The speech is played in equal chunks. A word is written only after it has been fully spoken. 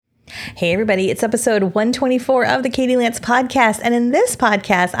Hey, everybody. It's episode 124 of the Katie Lance podcast. And in this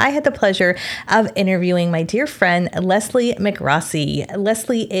podcast, I had the pleasure of interviewing my dear friend, Leslie MacRossie.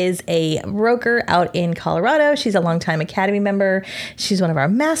 Leslie is a broker out in Colorado. She's a longtime Academy member. She's one of our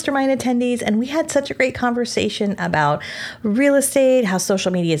mastermind attendees. And we had such a great conversation about real estate, how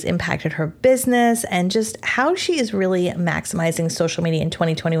social media has impacted her business, and just how she is really maximizing social media in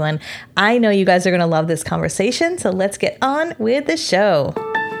 2021. I know you guys are going to love this conversation. So let's get on with the show.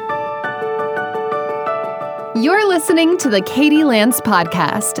 You're listening to the Katie Lance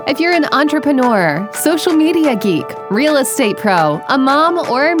podcast. If you're an entrepreneur, social media geek, real estate pro, a mom,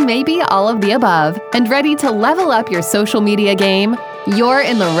 or maybe all of the above, and ready to level up your social media game, you're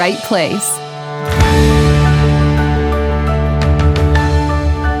in the right place.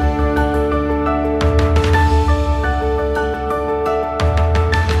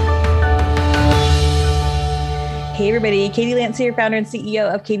 Hey everybody, Katie Lance here, founder and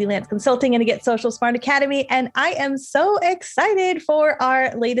CEO of Katie Lance Consulting and a Get Social Smart Academy. And I am so excited for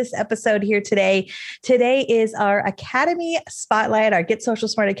our latest episode here today. Today is our Academy Spotlight, our Get Social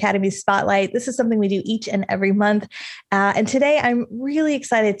Smart Academy Spotlight. This is something we do each and every month. And today I'm really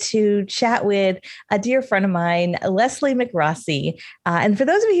excited to chat with a dear friend of mine, Leslie MacRossie. And for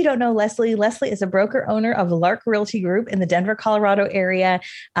those of you who don't know Leslie is a broker owner of Lark Realty Group in the Denver, Colorado area.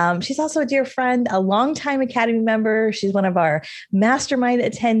 She's also a dear friend, a longtime Academy member. She's one of our mastermind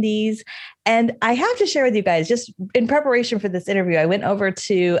attendees. And I have to share with you guys, just in preparation for this interview, I went over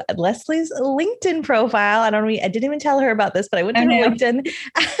to Leslie's LinkedIn profile. I didn't even tell her about this, but I went to her LinkedIn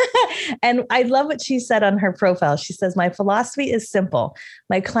and I love what she said on her profile. She says, "My philosophy is simple.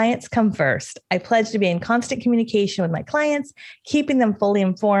 My clients come first. I pledge to be in constant communication with my clients, keeping them fully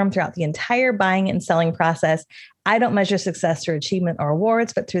informed throughout the entire buying and selling process. I don't measure success through achievement or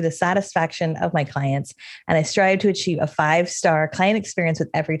awards, but through the satisfaction of my clients. And I strive to achieve a 5-star client experience with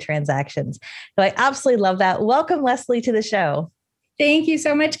every transaction." So I absolutely love that. Welcome, Leslie, to the show. Thank you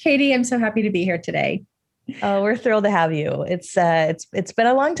so much, Katie. I'm so happy to be here today. Oh, we're thrilled to have you. It's been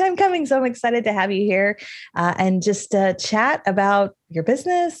a long time coming, so I'm excited to have you here and just chat about your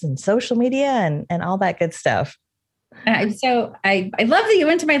business and social media and all that good stuff. So I love that you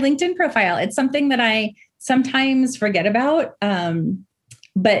went to my LinkedIn profile. It's something that I sometimes forget about,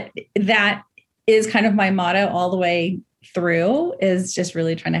 but that is kind of my motto all the way through, is just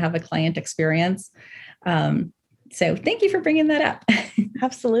really trying to have a client experience. So thank you for bringing that up.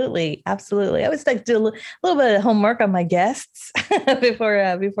 Absolutely. Absolutely. I always like to do a little bit of homework on my guests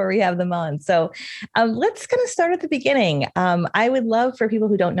before we have them on. So let's kind of start at the beginning. I would love for people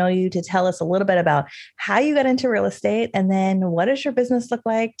who don't know you to tell us a little bit about how you got into real estate, and then what does your business look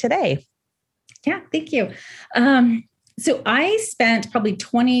like today? Yeah, thank you. So I spent probably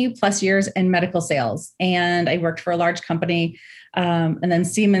 20 plus years in medical sales, and I worked for a large company. And then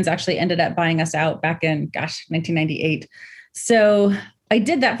Siemens actually ended up buying us out back in, 1998. So I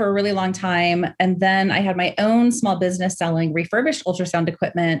did that for a really long time. And then I had my own small business selling refurbished ultrasound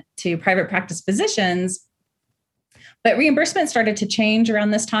equipment to private practice physicians. But reimbursement started to change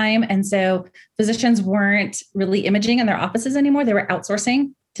around this time. And so physicians weren't really imaging in their offices anymore. They were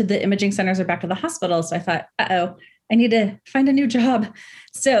outsourcing to the imaging centers or back to the hospital. So I thought, I need to find a new job.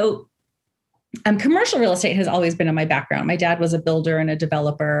 So commercial real estate has always been in my background. My dad was a builder and a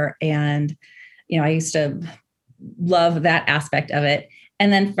developer. And, I used to love that aspect of it.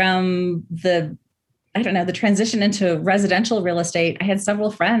 And then from the transition into residential real estate, I had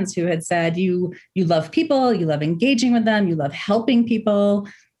several friends who had said, you love people, you love engaging with them, you love helping people.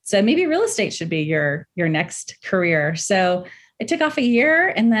 So maybe real estate should be your next career. So I took off a year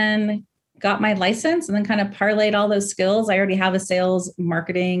and then got my license, and then kind of parlayed all those skills. I already have a sales,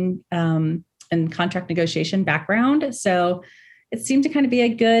 marketing, and contract negotiation background. So it seemed to kind of be a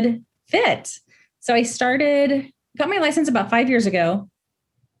good fit. So I got my license about 5 years ago,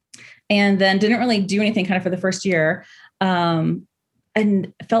 and then didn't really do anything kind of for the first year. And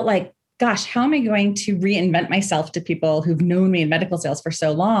felt like, gosh, how am I going to reinvent myself to people who've known me in medical sales for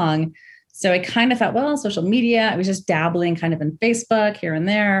so long? So I kind of thought, well, social media, I was just dabbling kind of in Facebook here and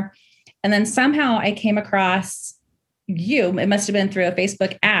there. And then somehow I came across you. It must have been through a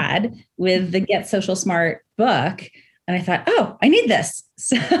Facebook ad with the Get Social Smart book. And I thought, I need this.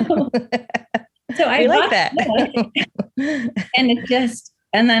 So I like that.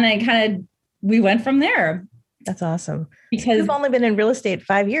 And then we went from there. That's awesome. Because you've only been in real estate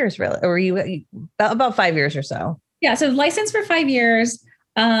 5 years, really, or you about 5 years or so. Yeah. So licensed for 5 years.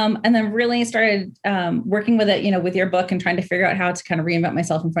 And then really started working with it, with your book, and trying to figure out how to kind of reinvent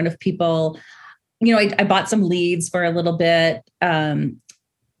myself in front of people. I bought some leads for a little bit.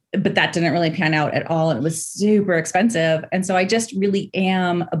 but that didn't really pan out at all. And it was super expensive. And so I just really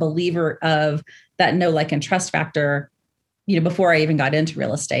am a believer of that know, like, and trust factor, before I even got into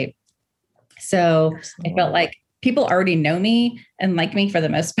real estate. So I felt like people already know me and like me for the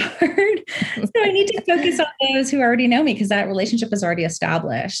most part. So I need to focus on those who already know me because that relationship is already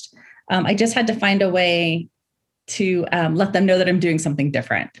established. I just had to find a way to let them know that I'm doing something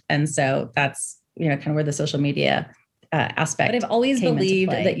different. And so that's, kind of where the social media aspect. But I've always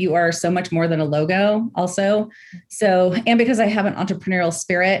believed that you are so much more than a logo also. So, and because I have an entrepreneurial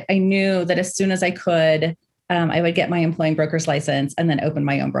spirit, I knew that as soon as I could, I would get my employing broker's license and then open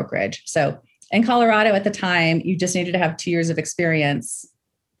my own brokerage. So in Colorado at the time, you just needed to have 2 years of experience,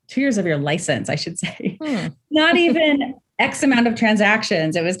 2 years of your license, I should say, not even X amount of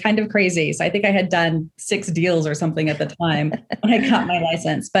transactions. It was kind of crazy. So I think I had done 6 deals or something at the time when I got my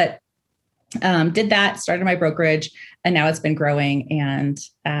license, but did that, started my brokerage, and now it's been growing. And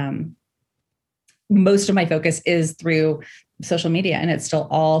most of my focus is through social media, and it's still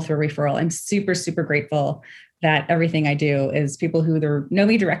all through referral. I'm super, super grateful that everything I do is people who either know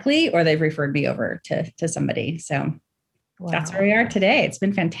me directly or they've referred me over to somebody. So that's where we are today. It's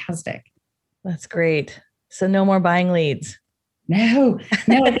been fantastic. That's great. So no more buying leads. No, I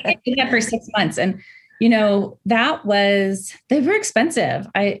think I did that for 6 months. And, they were expensive.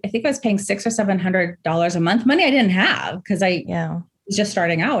 I think I was paying $600 or $700 a month, money I didn't have because I was just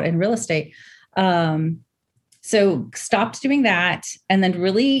starting out in real estate. So stopped doing that. And then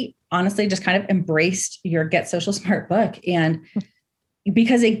really, honestly, just kind of embraced your Get Social Smart book. And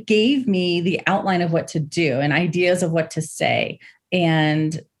because it gave me the outline of what to do and ideas of what to say.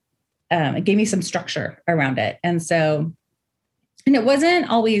 And it gave me some structure around it. And it wasn't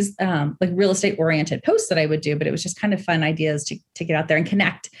always like real estate oriented posts that I would do, but it was just kind of fun ideas to get out there and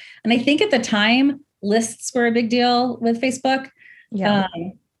connect. And I think at the time, lists were a big deal with Facebook. Yeah.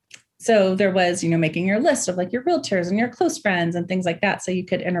 So there was, making your list of like your realtors and your close friends and things like that. So you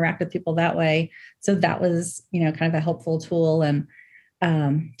could interact with people that way. So that was, kind of a helpful tool. And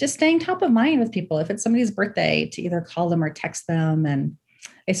just staying top of mind with people. If it's somebody's birthday, to either call them or text them. And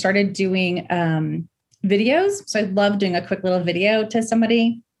I started doing videos. So I love doing a quick little video to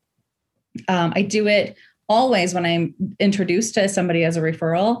somebody. I do it always when I'm introduced to somebody as a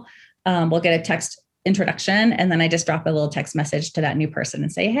referral. We'll get a text introduction, and then I just drop a little text message to that new person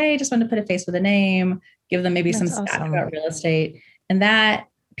and say, hey, just want to put a face with a name, give them maybe some stats about real estate. And that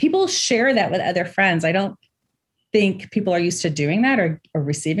people share that with other friends. I don't think people are used to doing that or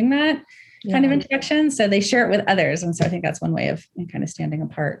receiving that kind of introduction. So they share it with others. And so I think that's one way of kind of standing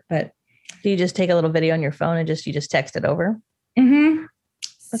apart. But do you just take a little video on your phone and you just text it over? Mm-hmm.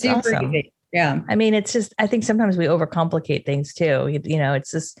 That's super awesome. easy. Yeah. I mean, it's just, I think sometimes we overcomplicate things too.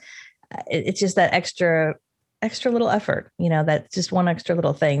 It's just that extra little effort, that's just one extra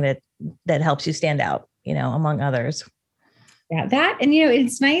little thing that helps you stand out, among others. Yeah. That, and,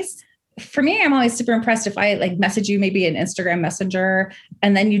 it's nice for me. I'm always super impressed if I like message you, maybe an Instagram messenger,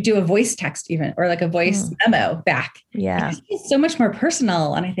 and then you do a voice text even, or like a voice memo back. Yeah. It's so much more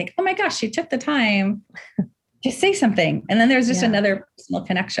personal. And I think, oh my gosh, she took the time to say something. And then there's just another personal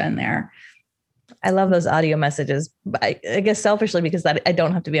connection there. I love those audio messages, I guess selfishly because I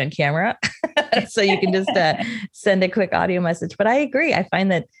don't have to be on camera. So you can just send a quick audio message. But I agree. I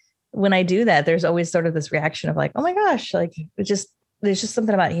find that when I do that, there's always sort of this reaction of like, oh my gosh, like there's just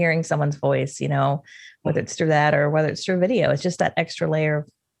something about hearing someone's voice, whether it's through that or whether it's through video. It's just that extra layer of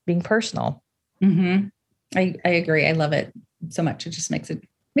being personal. Mm-hmm. I agree. I love it so much. It just makes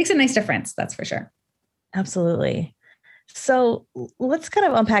a nice difference. That's for sure. Absolutely. So let's kind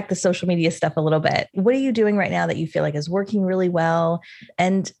of unpack the social media stuff a little bit. What are you doing right now that you feel like is working really well?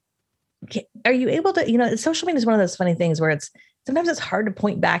 And are you able to, social media is one of those funny things where sometimes it's hard to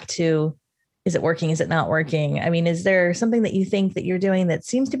point back to, is it working? Is it not working? I mean, is there something that you think that you're doing that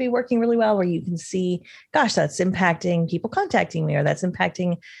seems to be working really well where you can see, gosh, that's impacting people contacting me, or that's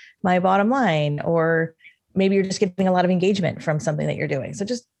impacting my bottom line, or maybe you're just getting a lot of engagement from something that you're doing. So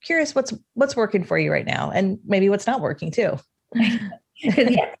just curious what's working for you right now, and maybe what's not working too.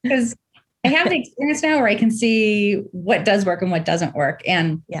 Yeah, because I have the experience now where I can see what does work and what doesn't work.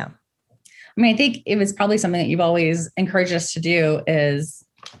 And yeah, I mean, I think it was probably something that you've always encouraged us to do is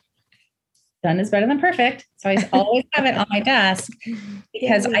done is better than perfect. So I always have it on my desk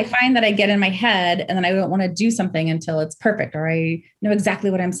because I find that I get in my head and then I don't want to do something until it's perfect, or I know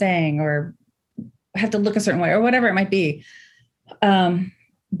exactly what I'm saying, or have to look a certain way, or whatever it might be.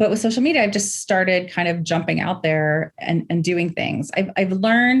 But with social media, I've just started kind of jumping out there and doing things. I've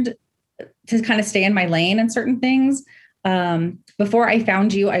learned to kind of stay in my lane in certain things. Before I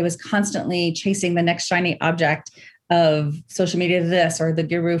found you, I was constantly chasing the next shiny object. of social media this or the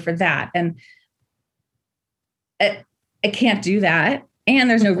guru for that. And I can't do that. And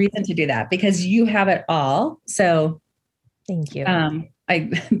there's no reason to do that because you have it all. So thank you.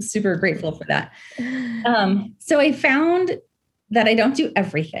 I'm super grateful for that. So I found that I don't do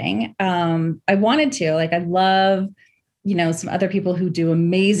everything. I wanted to, like, I love, some other people who do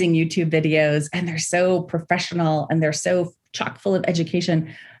amazing YouTube videos and they're so professional and they're so chock full of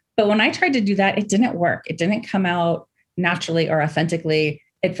education. But when I tried to do that, it didn't work. It didn't come out naturally or authentically.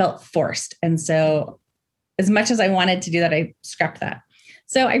 It felt forced. And so as much as I wanted to do that, I scrapped that.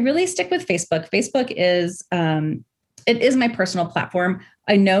 So I really stick with Facebook. Facebook is, it is my personal platform.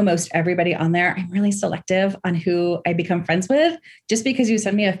 I know most everybody on there. I'm really selective on who I become friends with. Just because you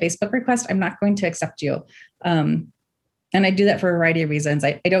send me a Facebook request, I'm not going to accept you. And I do that for a variety of reasons.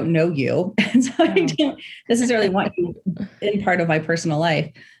 I don't know you. And so I don't necessarily want you in part of my personal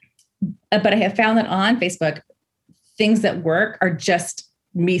life. But I have found that on Facebook, things that work are just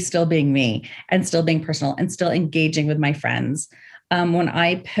me still being me and still being personal and still engaging with my friends. When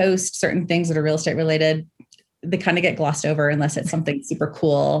I post certain things that are real estate related, they kind of get glossed over unless it's something super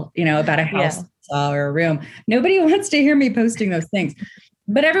cool, about a house or a room. Nobody wants to hear me posting those things.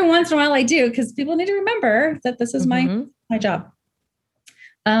 But every once in a while I do, because people need to remember that this is my job.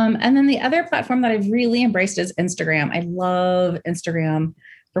 And then the other platform that I've really embraced is Instagram. I love Instagram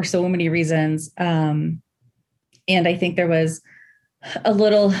for so many reasons. And I think there was a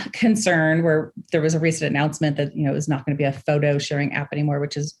little concern where there was a recent announcement that, it was not going to be a photo sharing app anymore,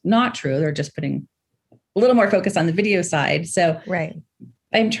 which is not true. They're just putting a little more focus on the video side. So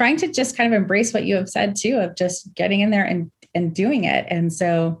I'm trying to just kind of embrace what you have said too, of just getting in there and doing it. And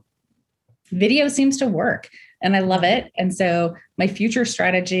so video seems to work and I love it. And so my future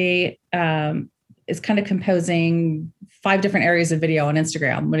strategy is kind of composing 5 different areas of video on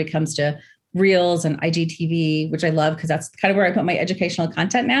Instagram when it comes to Reels and IGTV, which I love because that's kind of where I put my educational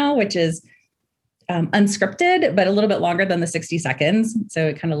content now, which is unscripted, but a little bit longer than the 60 seconds. So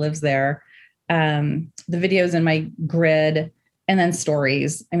it kind of lives there. The videos in my grid, and then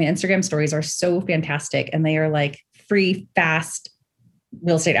stories. I mean, Instagram stories are so fantastic and they are like free, fast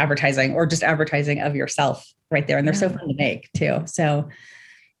real estate advertising or just advertising of yourself right there. And they're so fun to make too. So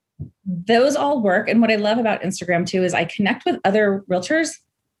those all work. And what I love about Instagram too, is I connect with other realtors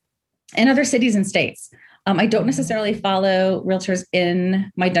in other cities and states. I don't necessarily follow realtors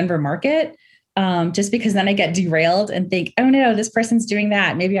in my Denver market, just because then I get derailed and think, oh no, this person's doing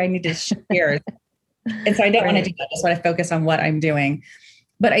that. Maybe I need to shift gears. And so I don't want to do that. I just want to focus on what I'm doing.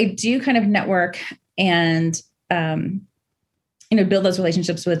 But I do kind of network and, build those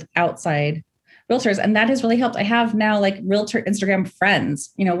relationships with outside realtors. And that has really helped. I have now like realtor Instagram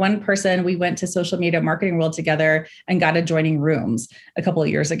friends. One person, we went to social media marketing world together and got adjoining rooms a couple of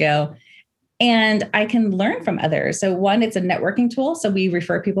years ago. And I can learn from others. So one, it's a networking tool. So we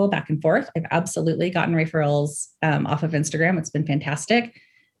refer people back and forth. I've absolutely gotten referrals off of Instagram. It's been fantastic.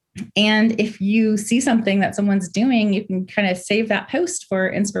 And if you see something that someone's doing, you can kind of save that post for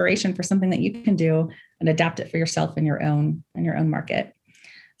inspiration for something that you can do and adapt it for yourself in your own market.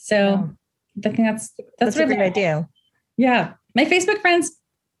 So I think that's a great idea. Yeah. My Facebook friends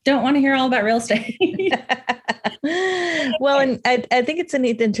don't want to hear all about real estate. Well, and I think it's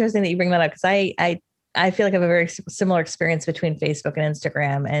interesting that you bring that up because I feel like I have a very similar experience between Facebook and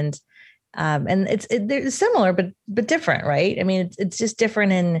Instagram, and they're similar but different, right? I mean, it's just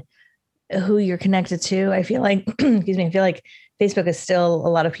different in who you're connected to. I feel like, excuse me, I feel like Facebook is still a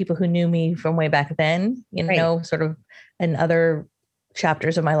lot of people who knew me from way back then, sort of in other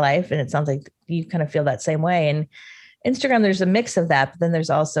chapters of my life, and it sounds like you kind of feel that same way. And Instagram, there's a mix of that, but then there's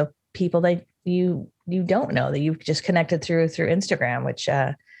also people that you don't know that you've just connected through Instagram, which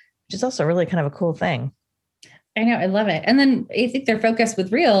is also really kind of a cool thing. I know. I love it. And then I think their focus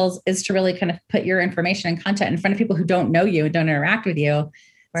with Reels is to really kind of put your information and content in front of people who don't know you and don't interact with you.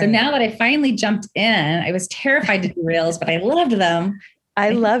 Right. So now that I finally jumped in, I was terrified to do Reels, but I loved them.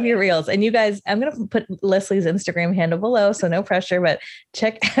 I love your Reels. And you guys, I'm going to put Leslie's Instagram handle below, so no pressure, but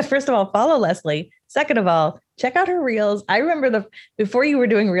first of all, follow Leslie. Second of all, check out her Reels. I remember before you were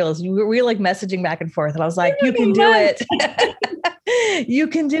doing Reels, we were like messaging back and forth. And I was like, you can do it. You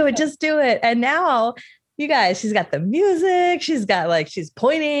can do it. Just do it. And now, you guys, she's got the music. She's got she's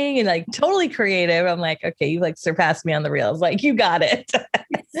pointing and totally creative. I'm like, okay, you surpassed me on the Reels. You got it.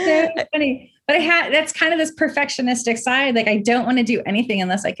 It's so funny. But that's kind of this perfectionistic side. I don't want to do anything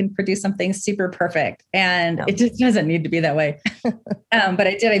unless I can produce something super perfect. And it just doesn't need to be that way. But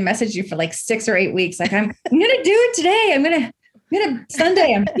I messaged you for 6 or 8 weeks. I'm going to do it today.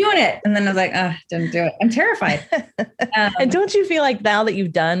 Sunday, I'm doing it. And then I was like, didn't do it. I'm terrified. And don't you feel like now that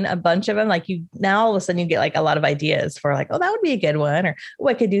you've done a bunch of them, like you now all of a sudden you get like a lot of ideas for like, oh, that would be a good one, or oh,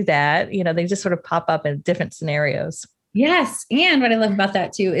 I could do that. You know, they just sort of pop up in different scenarios. Yes. And what I love about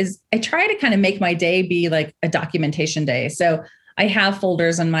that too is I try to kind of make my day be like a documentation day. So I have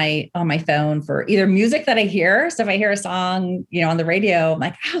folders on my phone for either music that I hear. So if I hear a song, on the radio, I'm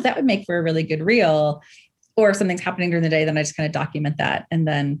like, oh, that would make for a really good reel. Or if something's happening during the day, then I just kind of document that. And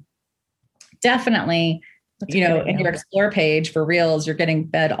then definitely, in your explore page for reels, you're getting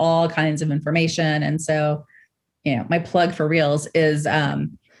fed all kinds of information. And so, my plug for reels is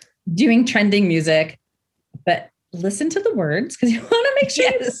doing trending music, but listen to the words because you want to make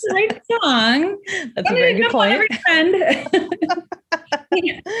sure it's the right song. That's a very good point.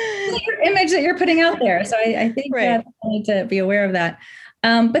 Your image that you're putting out there. So I think that I need to be aware of that.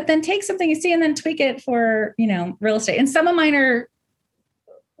 But then take something you see and then tweak it for, real estate. And some of mine are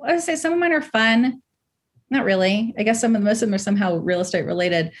fun. Not really. I guess most of them are somehow real estate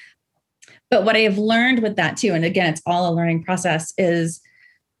related. But what I have learned with that too, and again, it's all a learning process, is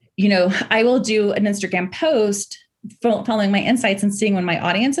I will do an Instagram post following my insights and seeing when my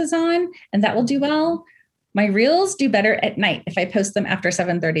audience is on, and that will do well. My reels do better at night if I post them after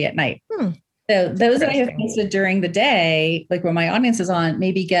 7:30 at night. So those that I have posted during the day, like when my audience is on,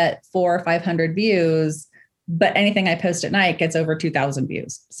 maybe get 400 or 500 views, but anything I post at night gets over 2,000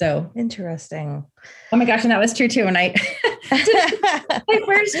 views. So interesting. Oh my gosh. And that was true too. When I did my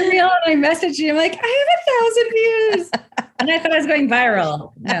first reel and I messaged you, I'm like, I have 1,000 views. And I thought I was going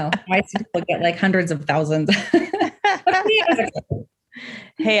viral. No, I see people get like hundreds of thousands.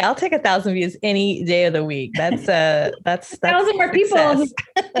 Hey, I'll take 1,000 views any day of the week. That's 1,000 more people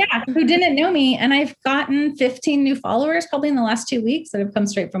who didn't know me. And I've gotten 15 new followers probably in the last 2 weeks that have come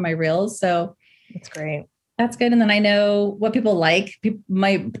straight from my reels. So that's great. That's good. And then I know what people like.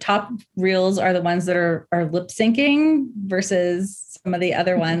 My top reels are the ones that are lip syncing versus some of the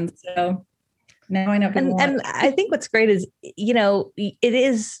other ones. So now I know. And I think what's great is,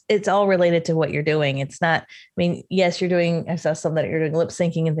 it's all related to what you're doing. It's not, yes, I saw some that you're doing lip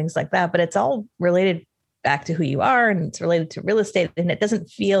syncing and things like that, but it's all related back to who you are, and it's related to real estate. And it doesn't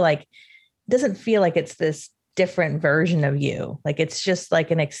feel like it's this different version of you. Like it's just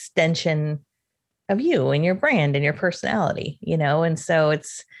like an extension of you and your brand and your personality, and so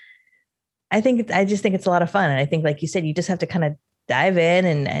I just think it's a lot of fun. And I think, like you said, you just have to kind of dive in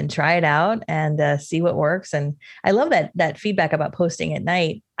and try it out and see what works. And I love that feedback about posting at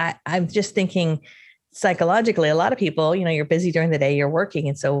night. I'm just thinking psychologically, a lot of people, you're busy during the day, you're working.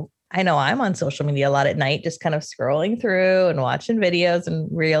 And so I know I'm on social media a lot at night, just kind of scrolling through and watching videos and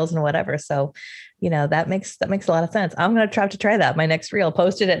reels and whatever. So, that makes a lot of sense. I'm going to try to try that. My next reel,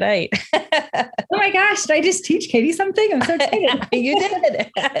 posted at night. Oh my gosh. Did I just teach Katie something? I'm so excited. You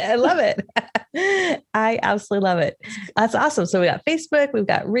did. I love it. I absolutely love it. That's awesome. So we got Facebook, we've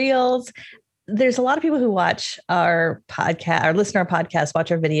got reels. There's a lot of people who watch our podcast, or listen to our podcast,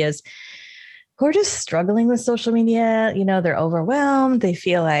 watch our videos, who are just struggling with social media. They're overwhelmed. They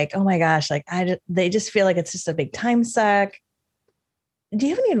feel like, oh my gosh, they just feel like it's just a big time suck. Do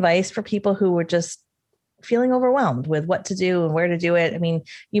you have any advice for people who were just feeling overwhelmed with what to do and where to do it?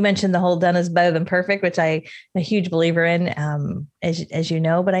 You mentioned the whole done is better than perfect, which I'm a huge believer in, as you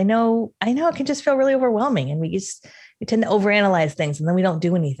know, but I know it can just feel really overwhelming, and we tend to overanalyze things and then we don't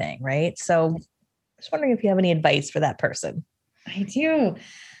do anything. Right. So just wondering if you have any advice for that person. I do,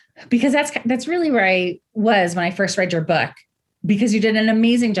 because that's really where I was when I first read your book, because you did an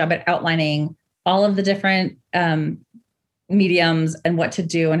amazing job at outlining all of the different, mediums and what to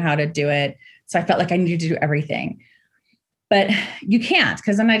do and how to do it. So I felt like I needed to do everything, but you can't,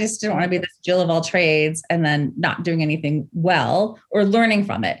 because then I just didn't want to be this Jill of all trades and then not doing anything well or learning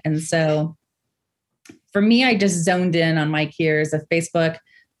from it. And so for me, I just zoned in on my keys of Facebook,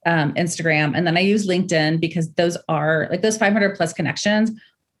 Instagram, and then I use LinkedIn, because those are like those 500 plus connections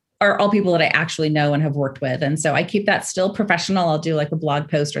are all people that I actually know and have worked with. And so I keep that still professional. I'll do like a blog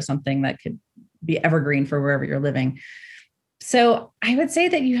post or something that could be evergreen for wherever you're living. So I would say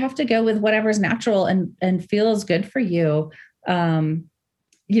that you have to go with whatever's natural and feels good for you. Some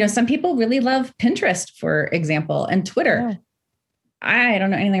people really love Pinterest, for example, and Twitter. Yeah. I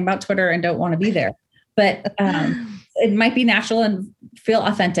don't know anything about Twitter and don't want to be there, but it might be natural and feel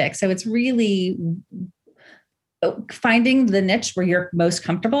authentic. So it's really finding the niche where you're most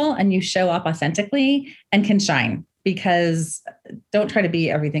comfortable and you show up authentically and can shine, because don't try to be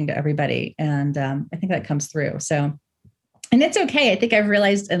everything to everybody. And I think that comes through. So, and it's okay. I think I've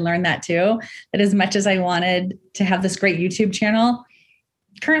realized and learned that too, that as much as I wanted to have this great YouTube channel,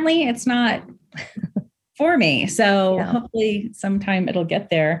 currently it's not for me. So Yeah. hopefully sometime it'll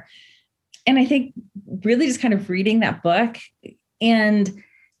get there. And I think really just kind of reading that book and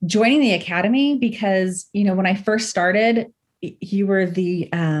joining the academy, because, when I first started, you were the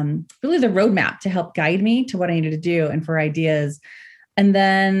really the roadmap to help guide me to what I needed to do and for ideas. And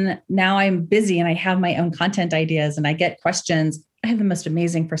then now I'm busy and I have my own content ideas and I get questions. I have the most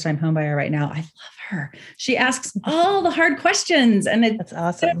amazing first-time homebuyer right now. I love her. She asks all the hard questions, and it's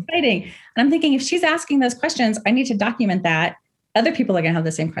awesome. so exciting. And I'm thinking, if she's asking those questions, I need to document that. Other people are going to have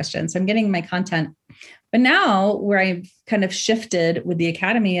the same questions. So I'm getting my content. But now where I've kind of shifted with the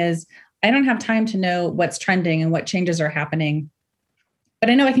academy is I don't have time to know what's trending and what changes are happening, but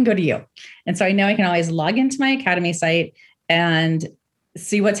I know I can go to you. And so I know I can always log into my academy site and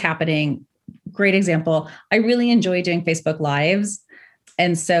see what's happening. Great example. I really enjoy doing Facebook Lives.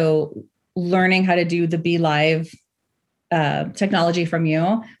 And so learning how to do the Be Live technology from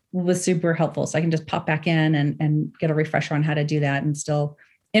you was super helpful. So I can just pop back in and get a refresher on how to do that and still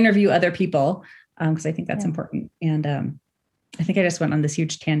interview other people, because I think that's important. And I think I just went on this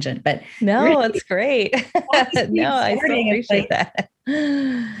huge tangent, but no, really, it's great. No, I so appreciate that.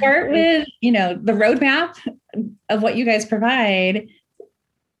 Start with, the roadmap of what you guys provide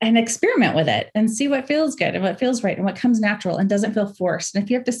and experiment with it and see what feels good and what feels right and what comes natural and doesn't feel forced. And if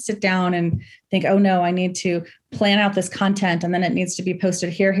you have to sit down and think, oh no, I need to plan out this content and then it needs to be posted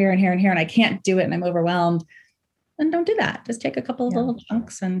here, here, and here, and here, and I can't do it and I'm overwhelmed, then don't do that. Just take a couple of little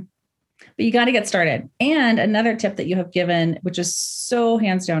chunks but you got to get started. And another tip that you have given, which is so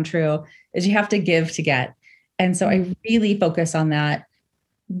hands down true, is you have to give to get. And so I really focus on that,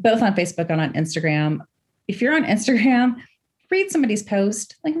 both on Facebook and on Instagram. If you're on Instagram, read somebody's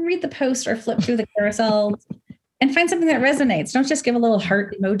post, like read the post or flip through the carousels and find something that resonates. Don't just give a little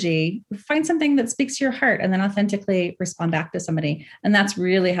heart emoji. Find something that speaks to your heart and then authentically respond back to somebody. And that's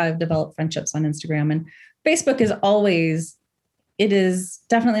really how I've developed friendships on Instagram. And Facebook it is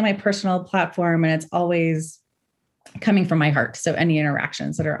definitely my personal platform, and it's always coming from my heart. So any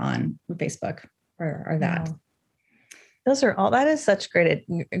interactions that are on Facebook are that. Wow. That is such great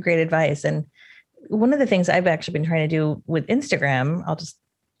advice. And one of the things I've actually been trying to do with Instagram, I'll just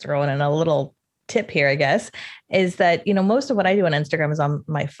throw in a little tip here, I guess, is that, most of what I do on Instagram is on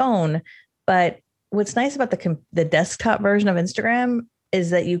my phone. But what's nice about the desktop version of Instagram is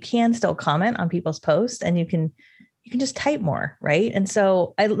that you can still comment on people's posts and you can just type more, right? And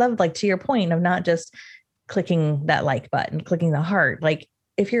so I love, like, to your point of not just clicking that like button, clicking the heart. Like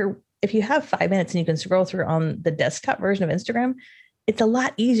if you have 5 minutes and you can scroll through on the desktop version of Instagram, it's a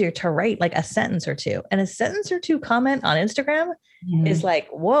lot easier to write like a sentence or two. And a sentence or two comment on Instagram is like,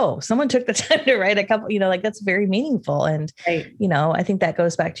 whoa, someone took the time to write a couple, that's very meaningful. And, right. I think that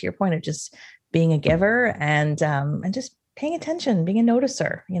goes back to your point of just being a giver and just paying attention, being a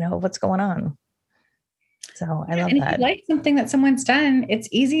noticer, of what's going on. So I love that. If you like something that someone's done, it's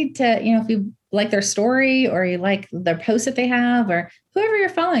easy to, if you like their story or you like their post that they have or whoever you're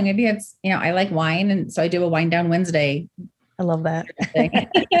following, maybe it's, I like wine. And so I do a Wine Down Wednesday. I love that.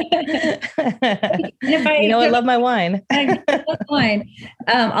 I love my wine. I love wine.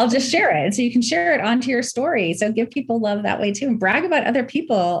 I'll just share it. So you can share it onto your story. So give people love that way too, and brag about other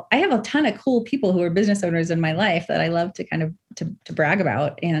people. I have a ton of cool people who are business owners in my life that I love to kind of to brag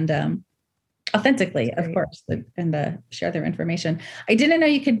about and authentically, of course, and share their information. I didn't know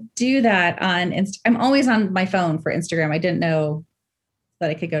you could do that on I'm always on my phone for Instagram. I didn't know that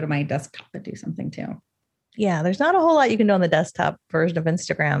I could go to my desktop and do something too. Yeah, there's not a whole lot you can do on the desktop version of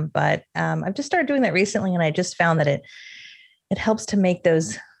Instagram, but I've just started doing that recently, and I just found that it helps to make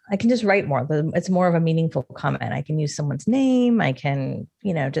those. I can just write more. It's more of a meaningful comment. I can use someone's name. I can,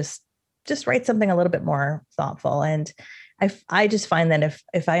 just write something a little bit more thoughtful. And I just find that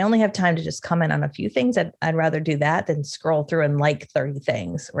if I only have time to just comment on a few things, I'd rather do that than scroll through and like 30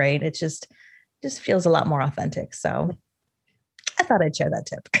 things. Right? It just feels a lot more authentic. So I thought I'd share that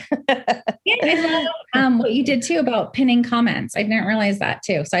tip. Yeah, I love what you did too about pinning comments. I didn't realize that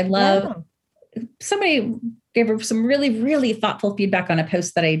too. So I love somebody gave some really, really thoughtful feedback on a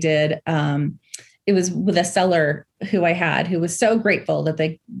post that I did. It was with a seller who I had, who was so grateful that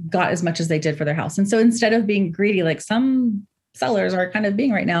they got as much as they did for their house. And so instead of being greedy, like some sellers are kind of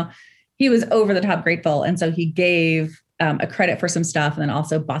being right now, he was over the top grateful. And so he gave a credit for some stuff and then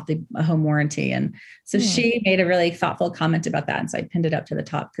also bought a home warranty. And so she made a really thoughtful comment about that. And so I pinned it up to the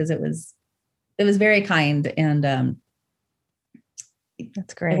top because it was very kind. And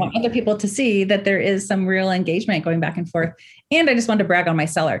that's great. I want other people to see that there is some real engagement going back and forth. And I just wanted to brag on my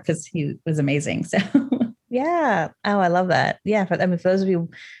seller because he was amazing. So Yeah. Oh, I love that. Yeah. I mean, for those of you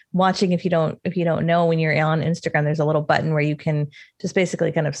watching, if you don't know, when you're on Instagram, there's a little button where you can just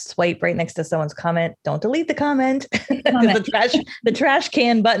basically kind of swipe right next to someone's comment. Don't delete the comment because the trash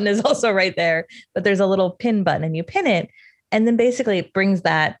can button is also right there, but there's a little pin button and you pin it. And then basically it brings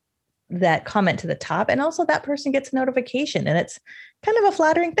that comment to the top. And also that person gets a notification, and it's kind of a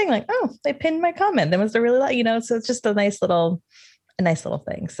flattering thing. Like, oh, they pinned my comment. They must have really like, so it's just a nice little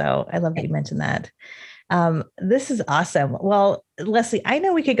thing. So I love that you mentioned that. This is awesome. Well, Leslie, I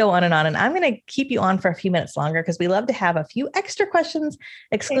know we could go on, and I'm going to keep you on for a few minutes longer because we love to have a few extra questions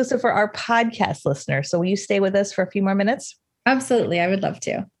exclusive for our podcast listeners. So will you stay with us for a few more minutes? Absolutely. I would love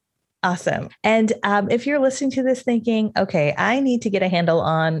to. Awesome. And if you're listening to this thinking, okay, I need to get a handle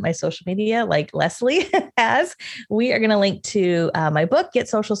on my social media like Leslie has, we are going to link to my book, Get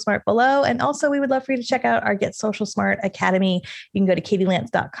Social Smart, below. And also we would love for you to check out our Get Social Smart Academy. You can go to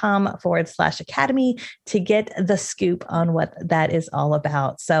katylance.com/academy to get the scoop on what that is all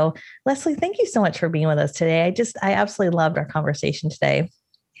about. So Leslie, thank you so much for being with us today. I absolutely loved our conversation today.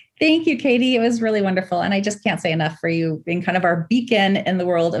 Thank you, Katie. It was really wonderful. And I just can't say enough for you being kind of our beacon in the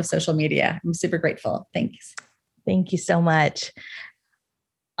world of social media. I'm super grateful. Thanks. Thank you so much.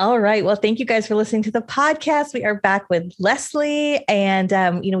 All right. Well, thank you guys for listening to the podcast. We are back with Leslie, and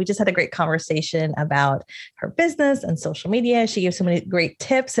we just had a great conversation about her business and social media. She gave so many great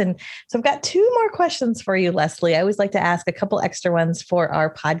tips, and so I've got two more questions for you, Leslie. I always like to ask a couple extra ones for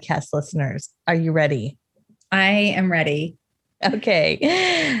our podcast listeners. Are you ready? I am ready.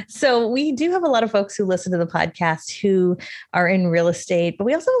 Okay. So we do have a lot of folks who listen to the podcast who are in real estate, but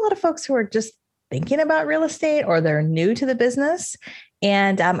we also have a lot of folks who are just thinking about real estate or they're new to the business.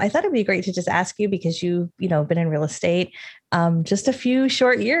 And I thought it'd be great to just ask you, because you've been in real estate just a few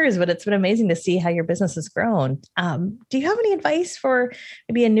short years, but it's been amazing to see how your business has grown. Do you have any advice for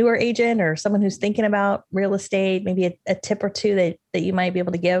maybe a newer agent or someone who's thinking about real estate, maybe a tip or two that you might be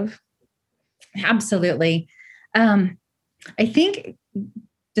able to give? Absolutely. I think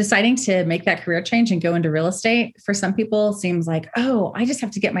deciding to make that career change and go into real estate for some people seems like, oh, I just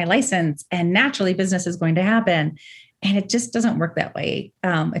have to get my license and naturally business is going to happen. And it just doesn't work that way.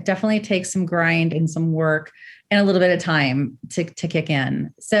 It definitely takes some grind and some work and a little bit of time to kick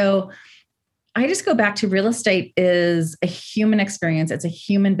in. So I just go back to real estate is a human experience. It's a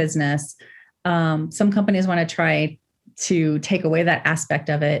human business. Some companies want to try to take away that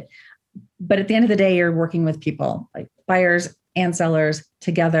aspect of it. But at the end of the day, you're working with people, like buyers and sellers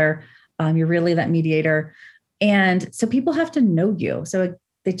together. You're really that mediator. And so people have to know you. So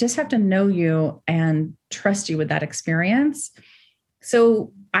they just have to know you and trust you with that experience.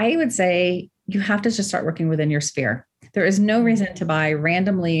 So I would say you have to just start working within your sphere. There is no reason to buy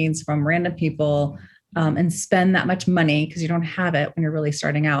random leads from random people and spend that much money because you don't have it when you're really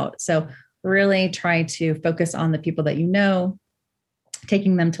starting out. So really try to focus on the people that you know,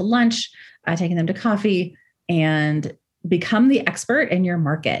 taking them to lunch, taking them to coffee, and become the expert in your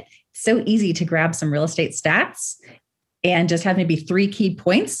market. So easy to grab some real estate stats and just have maybe 3 key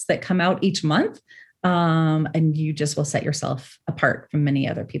points that come out each month. And you just will set yourself apart from many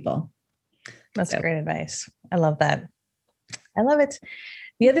other people. That's great advice. I love that. I love it.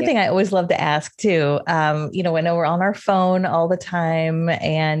 The other thing I always love to ask too, I know we're on our phone all the time,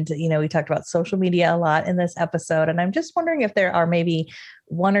 and, we talked about social media a lot in this episode. And I'm just wondering if there are maybe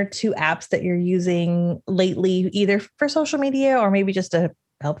 1 or 2 apps that you're using lately, either for social media or maybe just to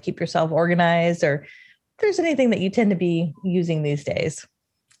help keep yourself organized, or if there's anything that you tend to be using these days.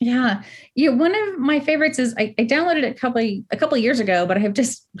 Yeah. One of my favorites is I downloaded it a couple of years ago, but I have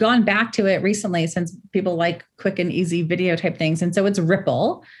just gone back to it recently since people like quick and easy video type things. And so it's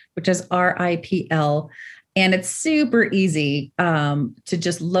Ripple, which is RIPL. And it's super easy to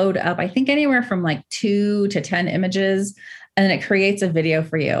just load up, I think anywhere from like 2 to 10 images, and then it creates a video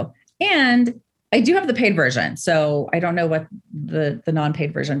for you. And I do have the paid version. So I don't know what the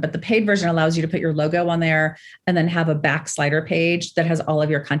non-paid version, but the paid version allows you to put your logo on there and then have a back slider page that has all of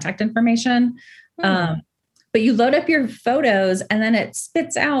your contact information. But you load up your photos and then it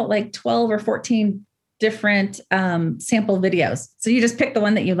spits out like 12 or 14 different sample videos. So you just pick the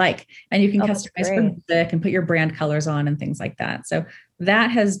one that you like and you can customize for music and put your brand colors on and things like that. So that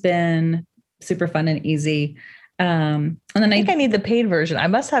has been super fun and easy. And then I think I need the paid version. I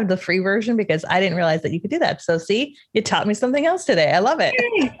must have the free version because I didn't realize that you could do that. So see, you taught me something else today. I love it.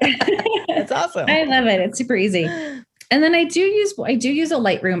 That's awesome. I love it. It's super easy. And then I do use a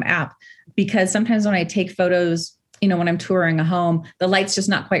Lightroom app because sometimes when I take photos, when I'm touring a home, the light's just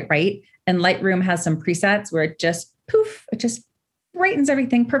not quite right. And Lightroom has some presets where it just brightens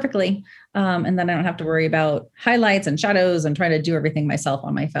everything perfectly. And then I don't have to worry about highlights and shadows and try to do everything myself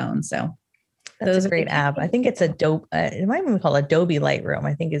on my phone. So That's a great app. I think it's Adobe. It might even be called Adobe Lightroom.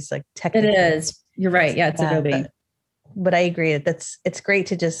 I think it's like technically. It is. You're right. Yeah, it's Adobe. But I agree that it's great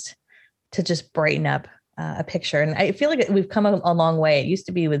to just brighten up a picture. And I feel like we've come a long way. It used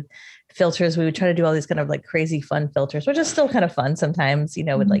to be with filters. We would try to do all these kind of like crazy fun filters, which is still kind of fun sometimes,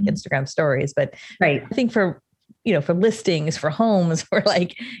 with like Instagram stories. But I think for listings, for homes, for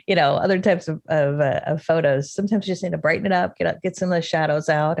like, other types of photos, sometimes you just need to brighten it up, get some of the shadows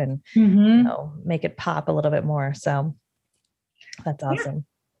out and, make it pop a little bit more. So that's awesome. Yeah.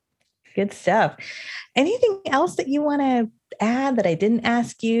 Good stuff. Anything else that you want to add that I didn't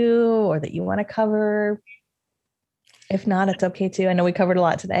ask you or that you want to cover? If not, it's okay too. I know we covered a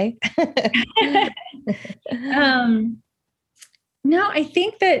lot today. No, I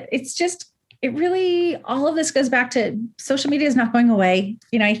think that all of this goes back to social media is not going away.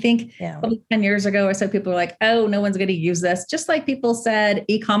 I think probably 10 years ago or so, people were like, oh, no one's going to use this. Just like people said,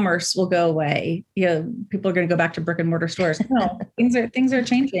 e-commerce will go away. People are going to go back to brick and mortar stores. No, things are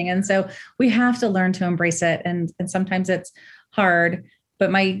changing. And so we have to learn to embrace it. And sometimes it's hard,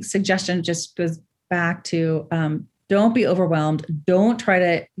 but my suggestion just goes back to, don't be overwhelmed. Don't try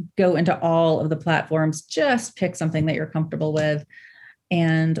to go into all of the platforms. Just pick something that you're comfortable with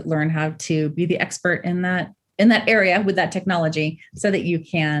and learn how to be the expert in that area with that technology so that you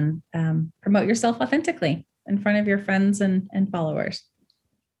can promote yourself authentically in front of your friends and followers.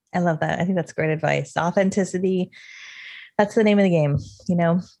 I love that. I think that's great advice. Authenticity. That's the name of the game.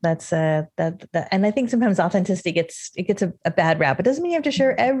 That's that. And I think sometimes authenticity gets a bad rap. It doesn't mean you have to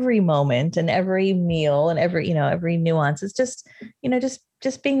share every moment and every meal and every nuance. It's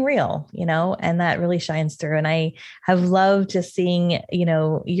just being real, and that really shines through. And I have loved just seeing,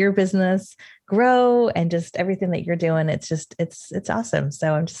 your business grow and just everything that you're doing. It's awesome.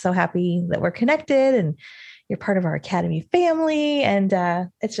 So I'm just so happy that we're connected and you're part of our Academy family, and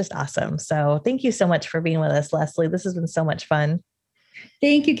it's just awesome. So thank you so much for being with us, Leslie. This has been so much fun.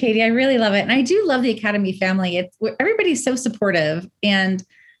 Thank you, Katie. I really love it. And I do love the Academy family. Everybody's so supportive. And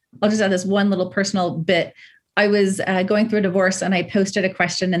I'll just add this one little personal bit. I was going through a divorce and I posted a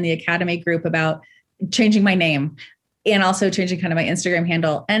question in the Academy group about changing my name and also changing kind of my Instagram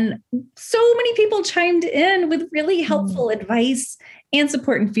handle. And so many people chimed in with really helpful advice and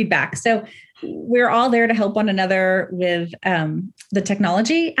support and feedback. So we're all there to help one another with the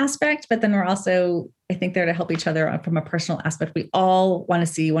technology aspect, but then we're also, I think, there to help each other from a personal aspect. We all want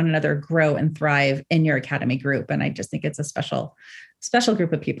to see one another grow and thrive in your Academy group. And I just think it's a special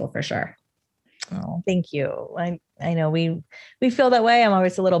group of people for sure. Oh, thank you. I know we feel that way. I'm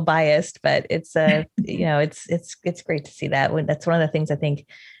always a little biased, but it's it's great to see that. That's one of the things I think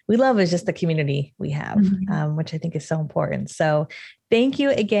we love is just the community we have, which I think is so important. So thank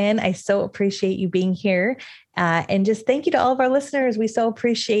you again. I so appreciate you being here. And just thank you to all of our listeners. We so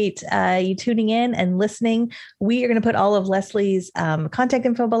appreciate you tuning in and listening. We are going to put all of Leslie's contact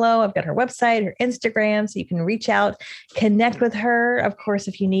info below. I've got her website, her Instagram, so you can reach out, connect with her. Of course,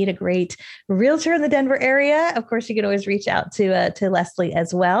 if you need a great realtor in the Denver area, of course, you can always reach out to Leslie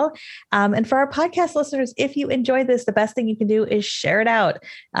as well. And for our podcast listeners, if you enjoyed this, the best thing you can do is share it out.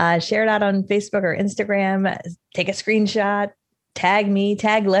 Share it out on Facebook or Instagram. Take a screenshot. Tag me,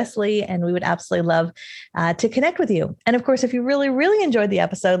 tag Leslie, and we would absolutely love to connect with you. And of course, if you really, really enjoyed the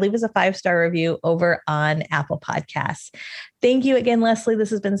episode, leave us a 5-star review over on Apple Podcasts. Thank you again, Leslie. This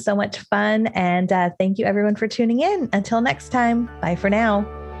has been so much fun. And thank you everyone for tuning in. Until next time, bye for now.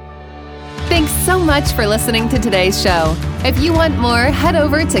 Thanks so much for listening to today's show. If you want more, head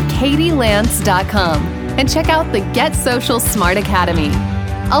over to katielance.com and check out the Get Social Smart Academy.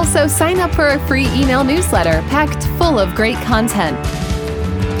 Also, sign up for a free email newsletter packed full of great content.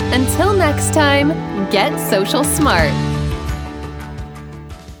 Until next time, get social smart.